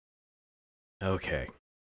Okay.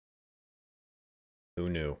 Who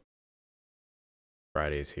knew?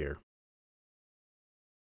 Friday's here.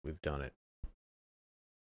 We've done it.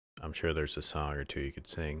 I'm sure there's a song or two you could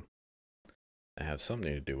sing that have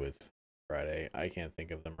something to do with Friday. I can't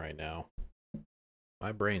think of them right now.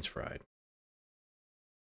 My brain's fried.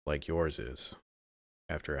 Like yours is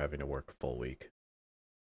after having to work a full week.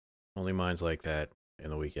 Only mine's like that,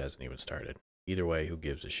 and the week hasn't even started. Either way, who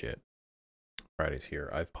gives a shit? Friday's here.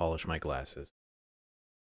 I've polished my glasses.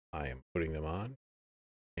 I am putting them on,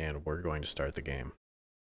 and we're going to start the game.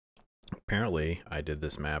 Apparently, I did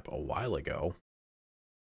this map a while ago,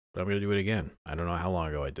 but I'm going to do it again. I don't know how long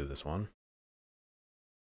ago I did this one.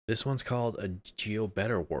 This one's called a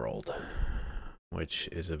Geoguessr world, which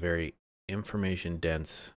is a very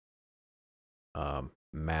information-dense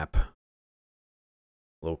map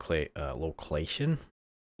location.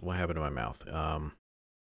 What happened to my mouth?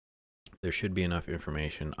 There should be enough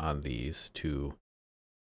information on these to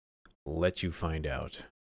let you find out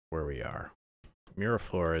where we are.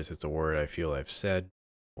 Miraflores is a word I feel I've said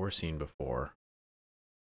or seen before,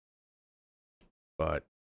 but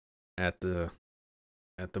at the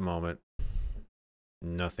moment,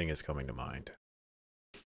 nothing is coming to mind.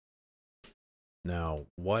 Now,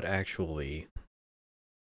 what actually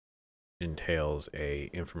entails a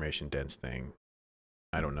information dense thing?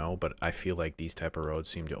 I don't know, but I feel like these type of roads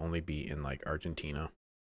seem to only be in like Argentina,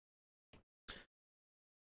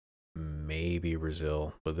 maybe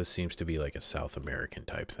Brazil, but this seems to be like a South American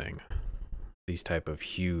type thing. These type of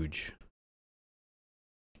huge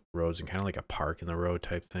roads and kind of like a park in the road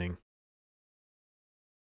type thing.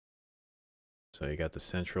 So you got the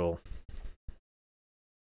central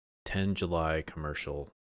 10 July commercial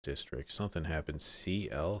district. Something happened.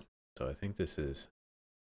 CL. So I think this is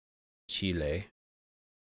Chile.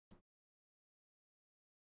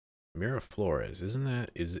 Miraflores, isn't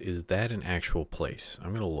that is that an actual place?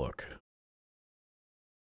 I'm gonna look.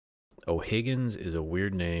 O'Higgins is a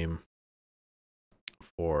weird name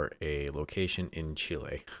for a location in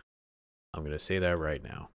Chile. I'm gonna say that right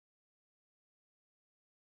now.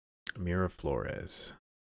 Miraflores.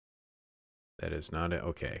 That is not it.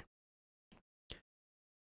 Okay.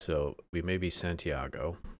 So we may be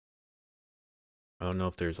Santiago. I don't know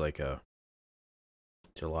if there's like a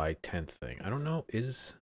July 10th thing. I don't know.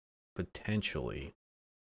 Is potentially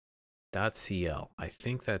 .cl. I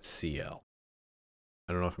think that's CL.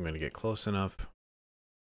 I don't know if I'm going to get close enough.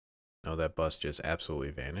 No, that bus just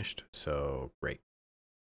absolutely vanished. So great.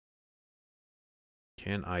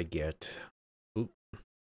 Can I get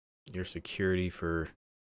your security for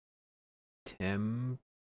Temiko?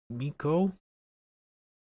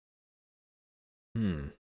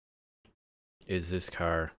 Is this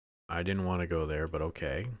car? I didn't want to go there, but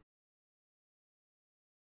okay.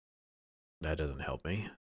 That doesn't help me.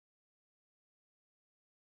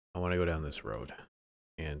 I want to go down this road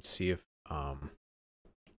and see if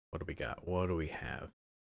what do we got? What do we have?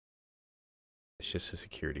 It's just a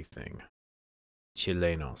security thing.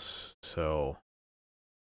 Chilenos. So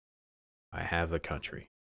I have the country.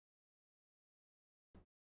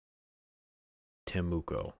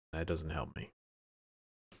 Temuco. That doesn't help me.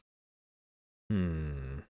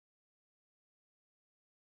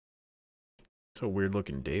 It's a weird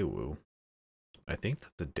looking Daewoo. I think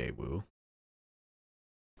that's the Daewoo.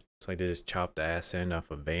 It's like they just chopped the ass end off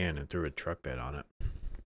a van and threw a truck bed on it.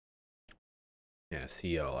 Yeah,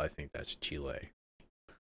 CL. I think that's Chile.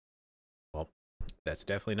 Well, that's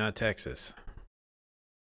definitely not Texas.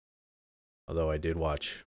 Although I did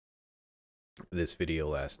watch this video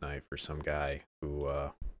last night for some guy who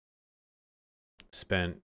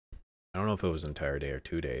spent, I don't know if it was an entire day or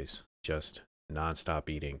 2 days, just nonstop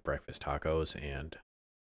eating breakfast tacos, and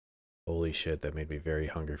holy shit, that made me very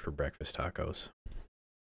hungry for breakfast tacos.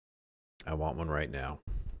 I want one right now.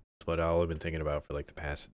 It's what I've been thinking about for like the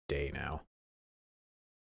past day now.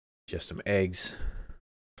 Just some eggs,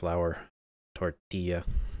 flour, tortilla,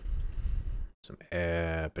 some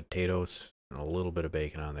potatoes, and a little bit of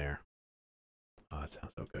bacon on there. Oh, that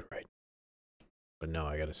sounds so good, right? But no,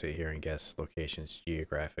 I gotta sit here and guess locations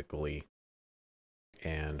geographically.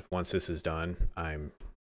 And once this is done, I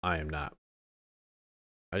am not.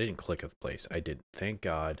 I didn't click a place. I did. Thank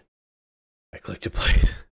God I clicked a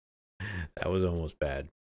place. That was almost bad.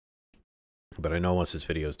 But I know once this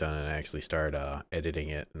video is done and I actually start editing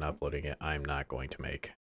it and uploading it, I'm not going to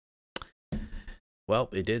make. Well,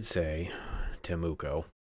 it did say Temuco.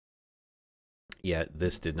 Yet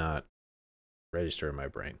this did not register in my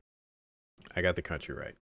brain. I got the country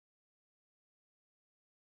right.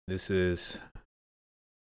 This is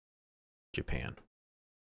Japan.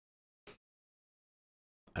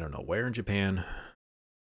 I don't know where in Japan.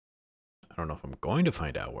 I don't know if I'm going to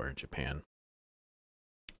find out where in Japan.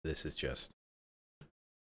 This is just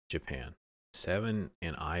Japan. 7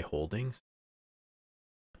 and I Holdings.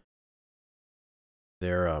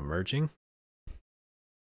 They're merging.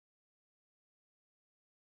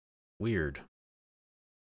 Weird.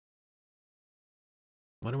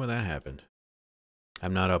 Wonder when that happened.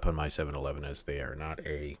 I'm not up on my 7-Eleven as they are not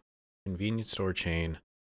a convenience store chain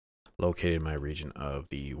located in my region of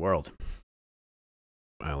the world.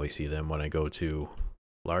 I only see them when I go to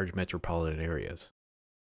large metropolitan areas,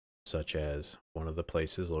 such as one of the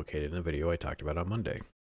places located in the video I talked about on Monday.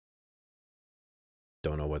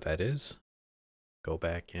 Don't know what that is? Go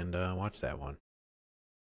back and watch that one.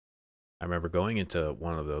 I remember going into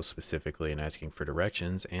one of those specifically and asking for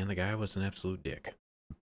directions, and the guy was an absolute dick.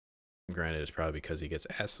 Granted, it's probably because he gets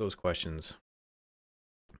asked those questions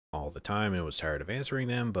all the time and was tired of answering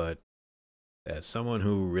them, but as someone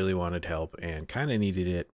who really wanted help and kind of needed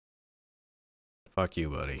it, fuck you,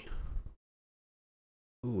 buddy.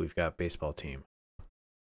 Ooh, we've got baseball team.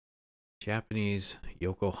 Japanese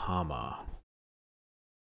Yokohama.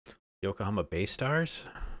 Yokohama Bay Stars?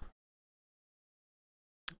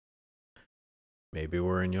 Maybe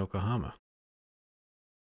we're in Yokohama.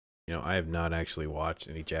 You know, I have not actually watched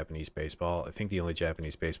any Japanese baseball. I think the only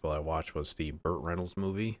Japanese baseball I watched was the Burt Reynolds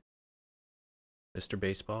movie. Mr.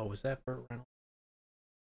 Baseball, was that Burt Reynolds?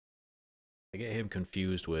 I get him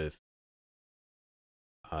confused with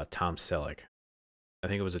Tom Selleck. I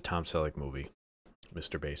think it was a Tom Selleck movie,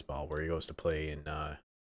 Mr. Baseball, where he goes to play in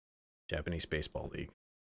Japanese Baseball League.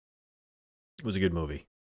 It was a good movie.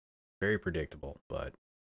 Very predictable, but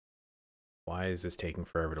why is this taking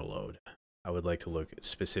forever to load? I would like to look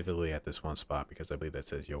specifically at this one spot because I believe that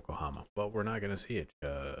says Yokohama, but we're not going to see it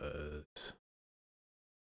because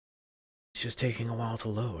it's just taking a while to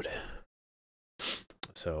load.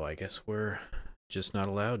 So I guess we're just not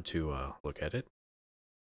allowed to look at it.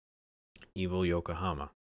 Evil Yokohama.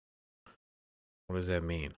 What does that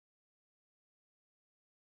mean?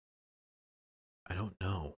 I don't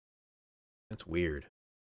know. That's weird.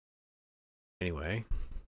 Anyway.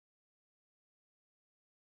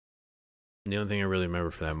 The only thing I really remember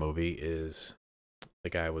from that movie is the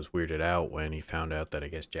guy was weirded out when he found out that I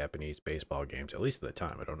guess Japanese baseball games, at least at the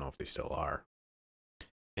time, I don't know if they still are,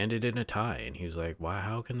 ended in a tie. And he was like, wow,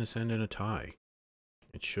 how can this end in a tie?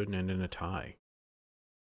 It shouldn't end in a tie.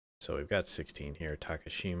 So we've got 16 here.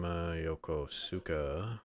 Takashima,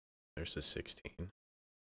 Yokosuka. There's the 16.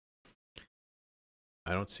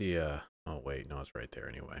 I don't see oh wait, no, it's right there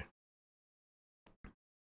anyway.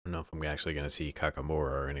 I don't know if I'm actually going to see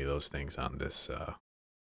Kakamura or any of those things on this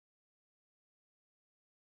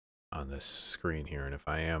screen here. And if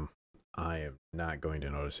I am not going to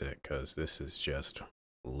notice it because this is just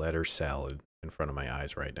letter salad in front of my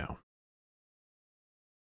eyes right now.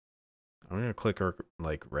 I'm going to click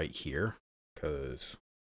like right here because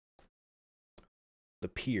the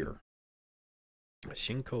pier,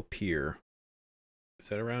 Shinko Pier, is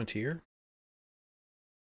that around here?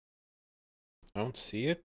 I don't see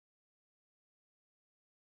it.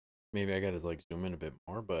 Maybe I got to like zoom in a bit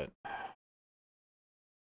more, but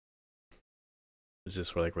is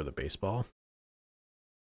this like where the baseball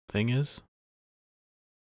thing is?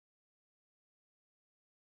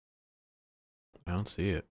 I don't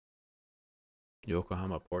see it.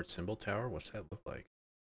 Yokohama Port Symbol Tower? What's that look like?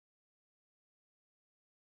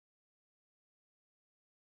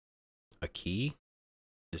 A key?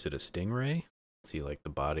 Is it a stingray? See like the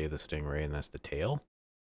body of the stingray and that's the tail?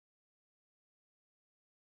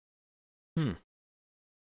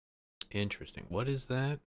 Interesting. What is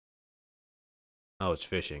that? Oh, it's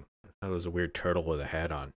fishing. I thought it was a weird turtle with a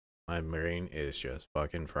hat on. My brain is just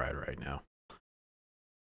fucking fried right now.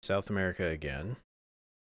 South America again.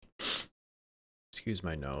 Excuse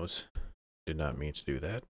my nose. Did not mean to do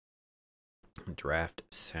that. Draft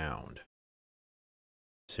Sound.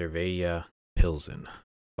 Cerveja Pilsen.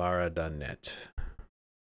 Vara.net.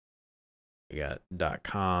 We got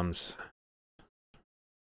 .coms.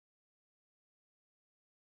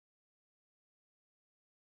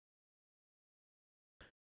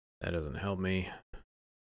 That doesn't help me.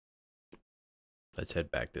 Let's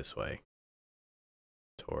head back this way.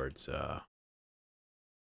 Towards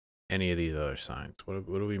any of these other signs. What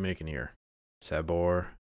are we making here? Sabor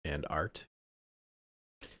and art.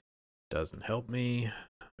 Doesn't help me.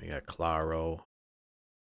 We got Claro.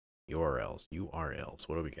 URLs.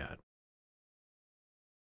 What do we got?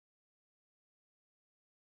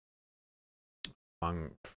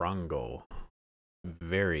 Frango.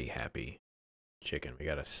 Very happy chicken. We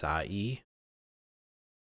got acai.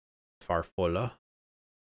 Farfolla.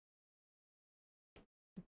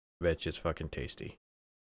 Bet you it's fucking tasty.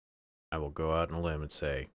 I will go out on a limb and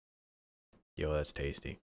say, yo, that's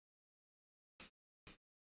tasty.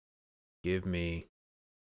 Give me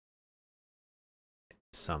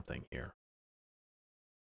something here.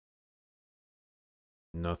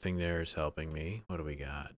 Nothing there is helping me. What do we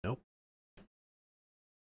got? Nope.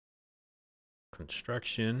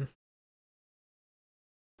 Construction.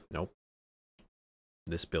 Nope.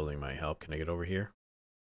 This building might help. Can I get over here?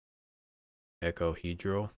 Echo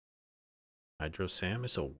Hydro. Hydro Sam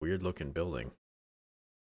is a weird looking building.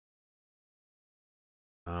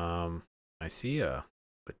 I see a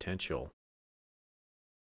potential.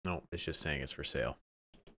 No, it's just saying it's for sale.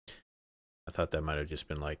 I thought that might have just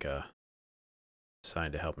been like a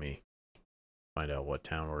sign to help me find out what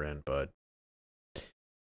town we're in, but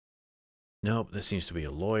nope, this seems to be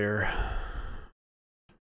a lawyer.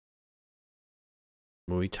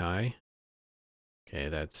 Muay Thai. Okay,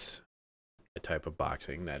 that's a type of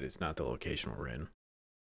boxing. That is not the location we're in.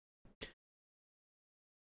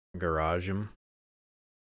 Garageum.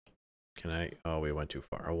 Can I? Oh, we went too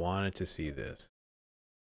far. I wanted to see this.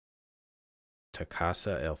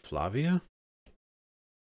 Takasa El Flavia?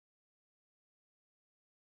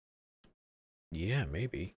 Yeah,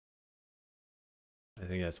 maybe. I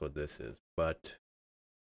think that's what this is, but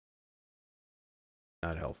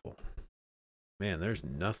not helpful. Man, there's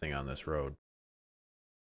nothing on this road.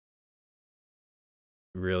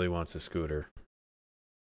 Really wants a scooter.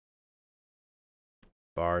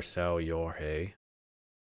 Bar Sal Yorhe.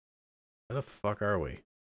 Where the fuck are we?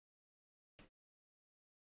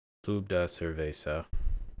 Club da Cerveza.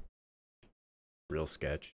 Real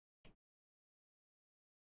sketch.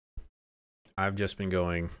 I've just been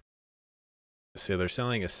going. So they're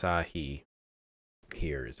selling Asahi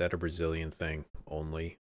here. Is that a Brazilian thing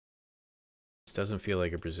only? This doesn't feel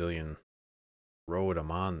like a Brazilian road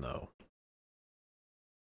I'm on, though.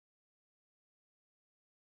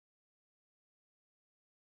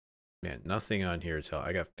 Man, nothing on here is hell.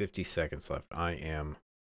 I got 50 seconds left. I am...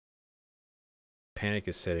 Panic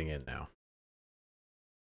is setting in now.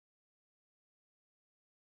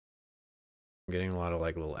 I'm getting a lot of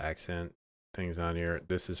like little accent things on here.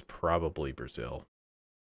 This is probably Brazil.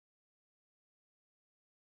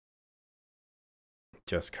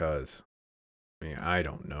 Just cause. I mean, I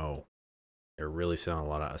don't know. They're really selling a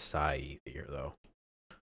lot of acai here, though.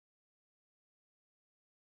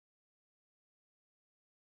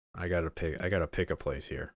 I gotta pick a place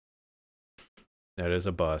here. That is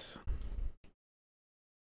a bus.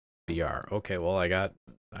 BR. Okay, well I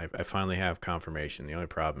finally have confirmation. The only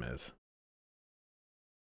problem is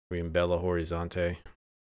we in Belo Horizonte.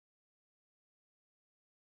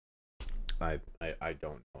 I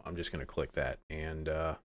don't know. I'm just gonna click that and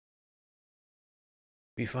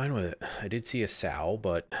be fine with it. I did see a sow,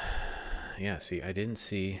 but yeah, see, I didn't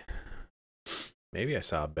see. Maybe I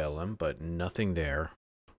saw Bellum, but nothing there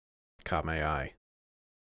caught my eye.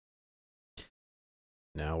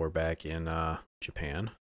 Now we're back in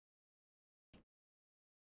Japan.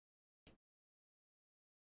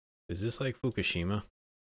 Is this like Fukushima?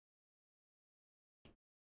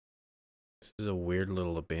 This is a weird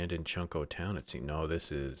little abandoned Chunko town. It seems. No,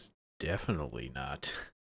 this is definitely not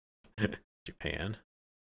Japan.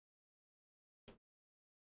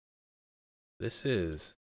 This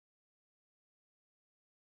is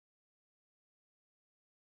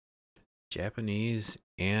Japanese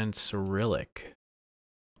and Cyrillic.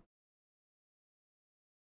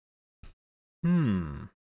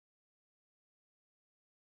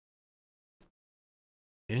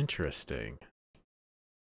 Interesting.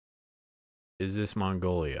 Is this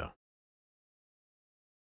Mongolia?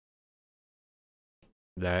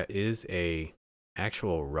 That is a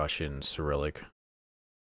actual Russian Cyrillic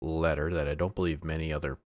letter that I don't believe many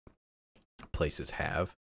other places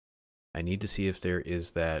have. I need to see if there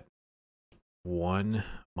is that one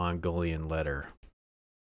Mongolian letter.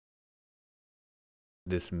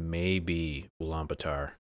 This may be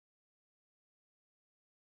Ulaanbaatar.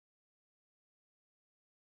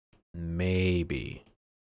 Maybe.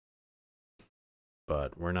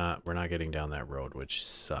 But we're not getting down that road, which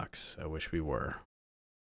sucks. I wish we were.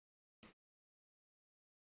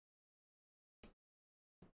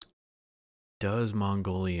 Does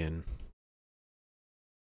Mongolian,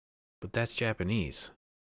 but that's Japanese.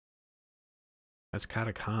 That's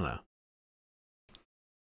katakana.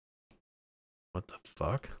 What the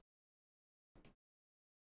fuck?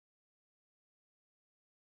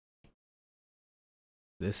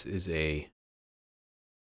 This is a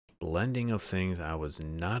blending of things I was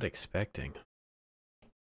not expecting.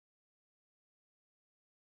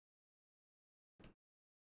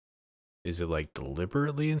 Is it like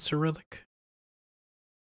deliberately in Cyrillic?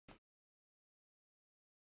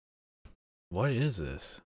 What is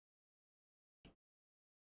this?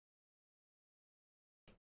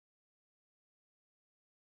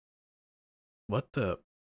 What the?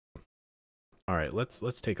 All right, let's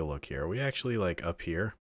take a look here. Are we actually like up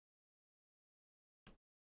here?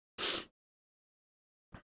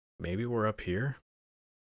 Maybe we're up here.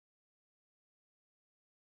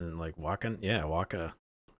 And like Wakan, yeah, Waka.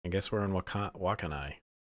 I guess we're in Wakanai.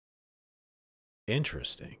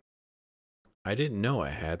 Interesting. I didn't know I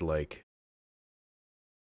had like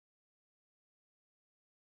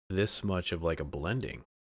this much of like a blending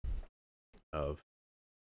of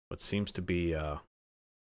what seems to be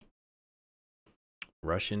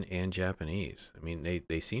Russian and Japanese. I mean,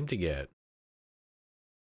 they seem to get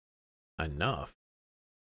enough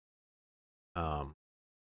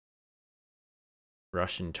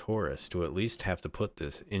Russian tourists to at least have to put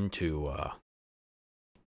this into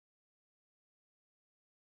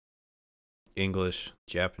English,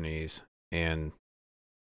 Japanese, and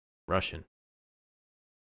Russian.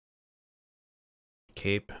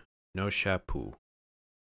 Cape no chapeau.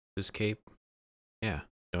 This Cape, yeah,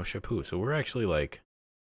 no chapeau. So we're actually like,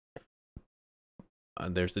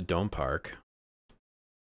 there's the Dome Park.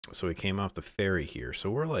 So we came off the ferry here. So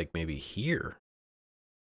we're like maybe here.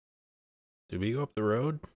 Did we go up the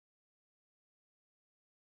road?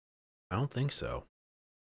 I don't think so.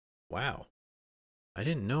 Wow. I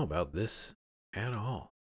didn't know about this at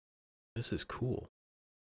all. This is cool.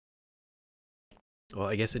 Well,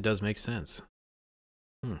 I guess it does make sense.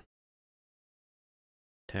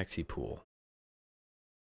 Taxi pool.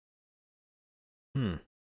 I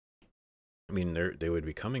mean, they would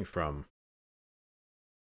be coming from.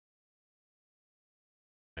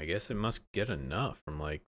 I guess it must get enough from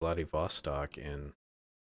like Vladivostok and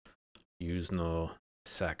Yuzhno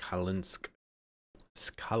Sakhalinsk.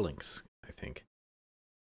 Skalinsk, I think.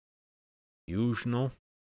 Yuzhno.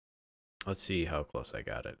 Let's see how close I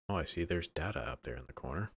got it. Oh, I see there's data up there in the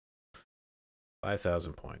corner.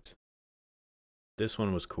 5,000 points. This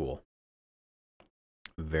one was cool.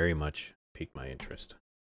 Very much piqued my interest.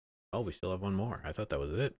 Oh, we still have one more. I thought that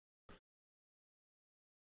was it.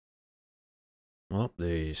 Well,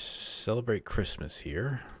 they celebrate Christmas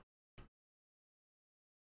here.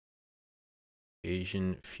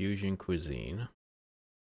 Asian fusion cuisine.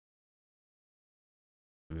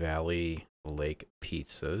 Valley Lake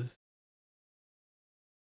pizzas.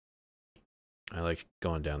 I like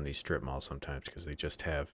going down these strip malls sometimes because they just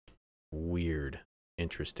have weird,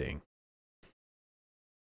 interesting,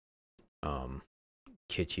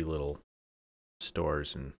 kitschy little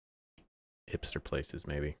stores and hipster places,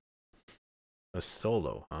 maybe. A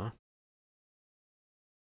Solo, huh?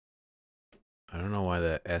 I don't know why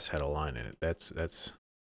that S had a line in it. That's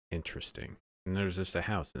interesting. And there's just a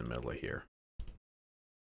house in the middle of here.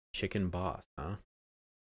 Chicken Boss, huh?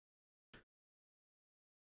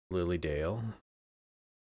 Lily Dale.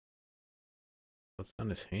 What's on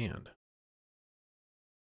his hand?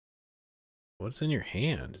 What's in your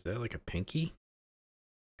hand? Is that like a pinky?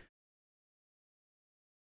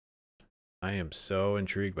 I am so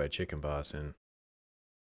intrigued by Chicken Boss, and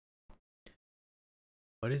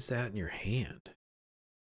what is that in your hand?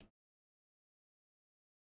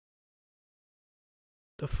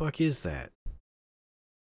 The fuck is that?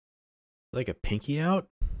 Like a pinky out?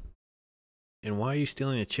 And why are you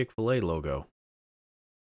stealing a Chick-fil-A logo?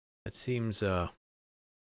 That seems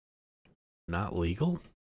not legal.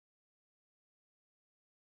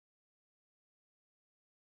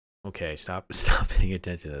 Okay, stop paying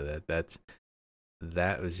attention to that.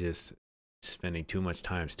 That was just spending too much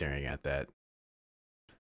time staring at that.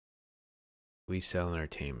 We sell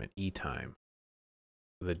entertainment, e-time.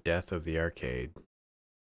 The death of the arcade.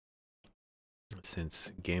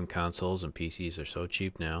 Since game consoles and PCs are so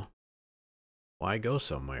cheap now, why go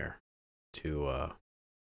somewhere to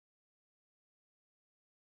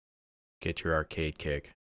get your arcade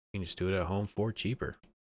kick? You can just do it at home for cheaper.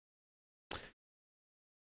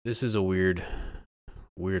 This is a weird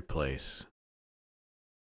place.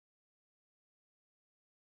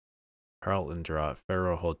 Carlton Draw,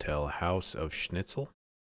 Faro Hotel, House of Schnitzel.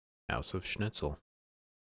 House of Schnitzel.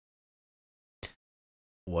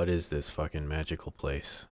 What is this fucking magical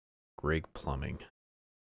place? Greg Plumbing.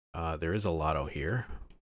 There is a lotto here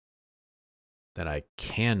that I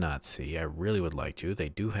cannot see. I really would like to. They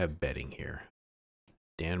do have betting here.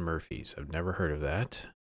 Dan Murphy's. I've never heard of that.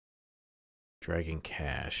 Dragon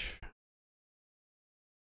Cash.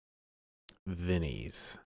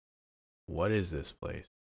 Vinny's. What is this place?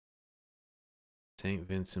 St.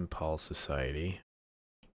 Vincent Paul Society.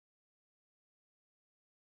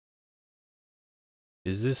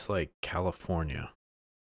 Is this like California?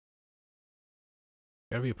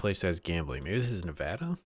 Gotta be a place that has gambling. Maybe this is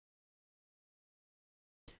Nevada?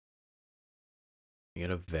 You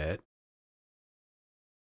got a vet.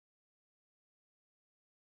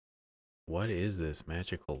 What is this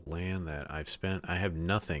magical land that I've spent? I have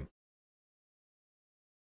nothing.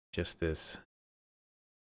 Just this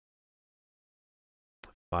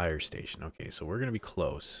fire station. Okay, so we're gonna be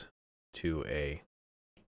close to a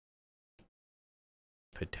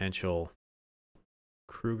potential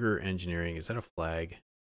Kruger Engineering. Is that a flag?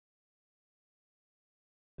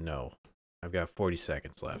 No. I've got 40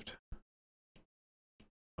 seconds left.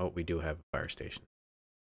 Oh, we do have a fire station.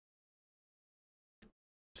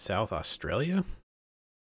 South Australia?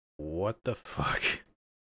 What the fuck?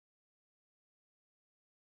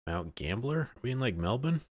 Mount Gambler? Are we in like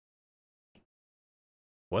Melbourne?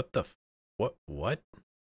 What the what?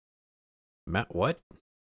 Mount what?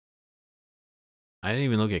 I didn't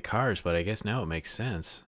even look at cars, but I guess now it makes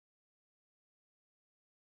sense.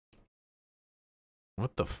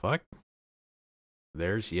 What the fuck?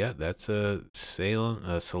 There's, yeah, that's a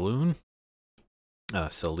saloon.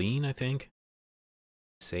 Saline, I think.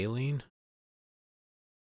 Saline.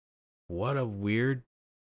 What a weird.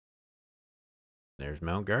 There's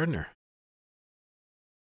Mount Gardner.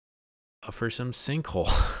 For some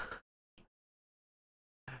sinkhole.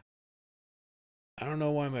 I don't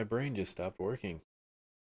know why my brain just stopped working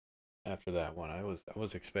after that one. I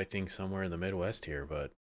was expecting somewhere in the Midwest here,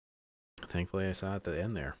 but thankfully I saw it at the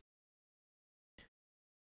end there.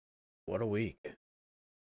 What a week.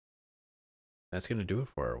 That's gonna do it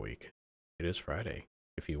for our week. It is Friday,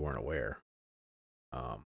 if you weren't aware.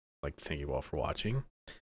 I'd like to thank you all for watching.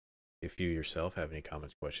 If you yourself have any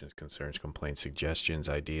comments, questions, concerns, complaints, suggestions,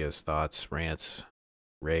 ideas, thoughts, rants,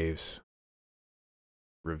 raves,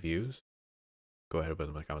 reviews, go ahead and put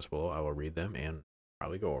them in the comments below. I will read them and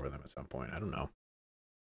probably go over them at some point. I don't know.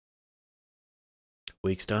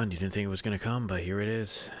 Week's done. You didn't think it was going to come, but here it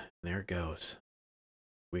is. There it goes.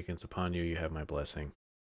 Weekend's upon you. You have my blessing.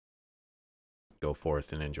 Go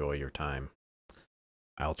forth and enjoy your time.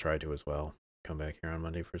 I'll try to as well. Come back here on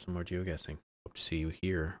Monday for some more geoguessing. Hope to see you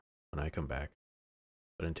here when I come back.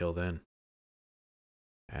 But until then,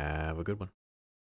 have a good one.